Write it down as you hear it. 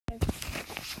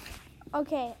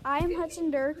Okay, I'm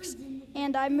Hudson Dirks,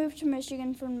 and I moved to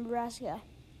Michigan from Nebraska.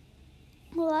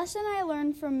 The lesson I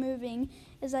learned from moving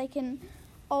is I can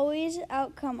always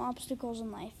outcome obstacles in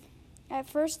life. At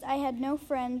first, I had no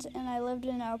friends, and I lived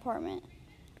in an apartment.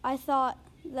 I thought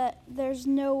that there's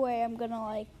no way I'm going to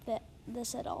like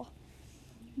this at all.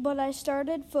 But I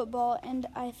started football, and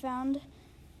I found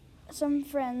some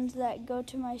friends that go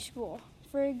to my school.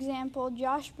 For example,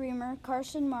 Josh Bremer,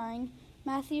 Carson Maring,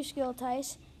 Matthew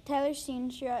Skiltice, Tyler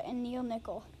Steenstra, and Neil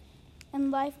Nickel.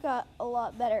 And life got a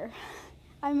lot better.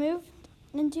 I moved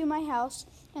into my house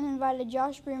and invited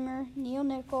Josh Bremer, Neil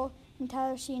Nickel, and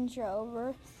Tyler Steenstra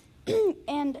over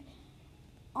and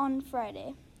on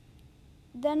Friday.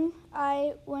 Then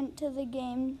I went to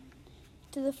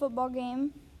the football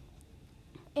game,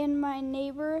 and my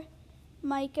neighbor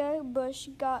Micah Bush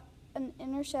got an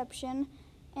interception,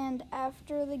 and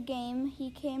after the game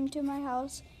he came to my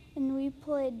house and we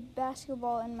played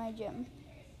basketball in my gym.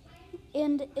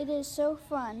 And it is so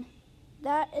fun.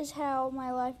 That is how my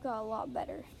life got a lot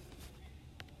better.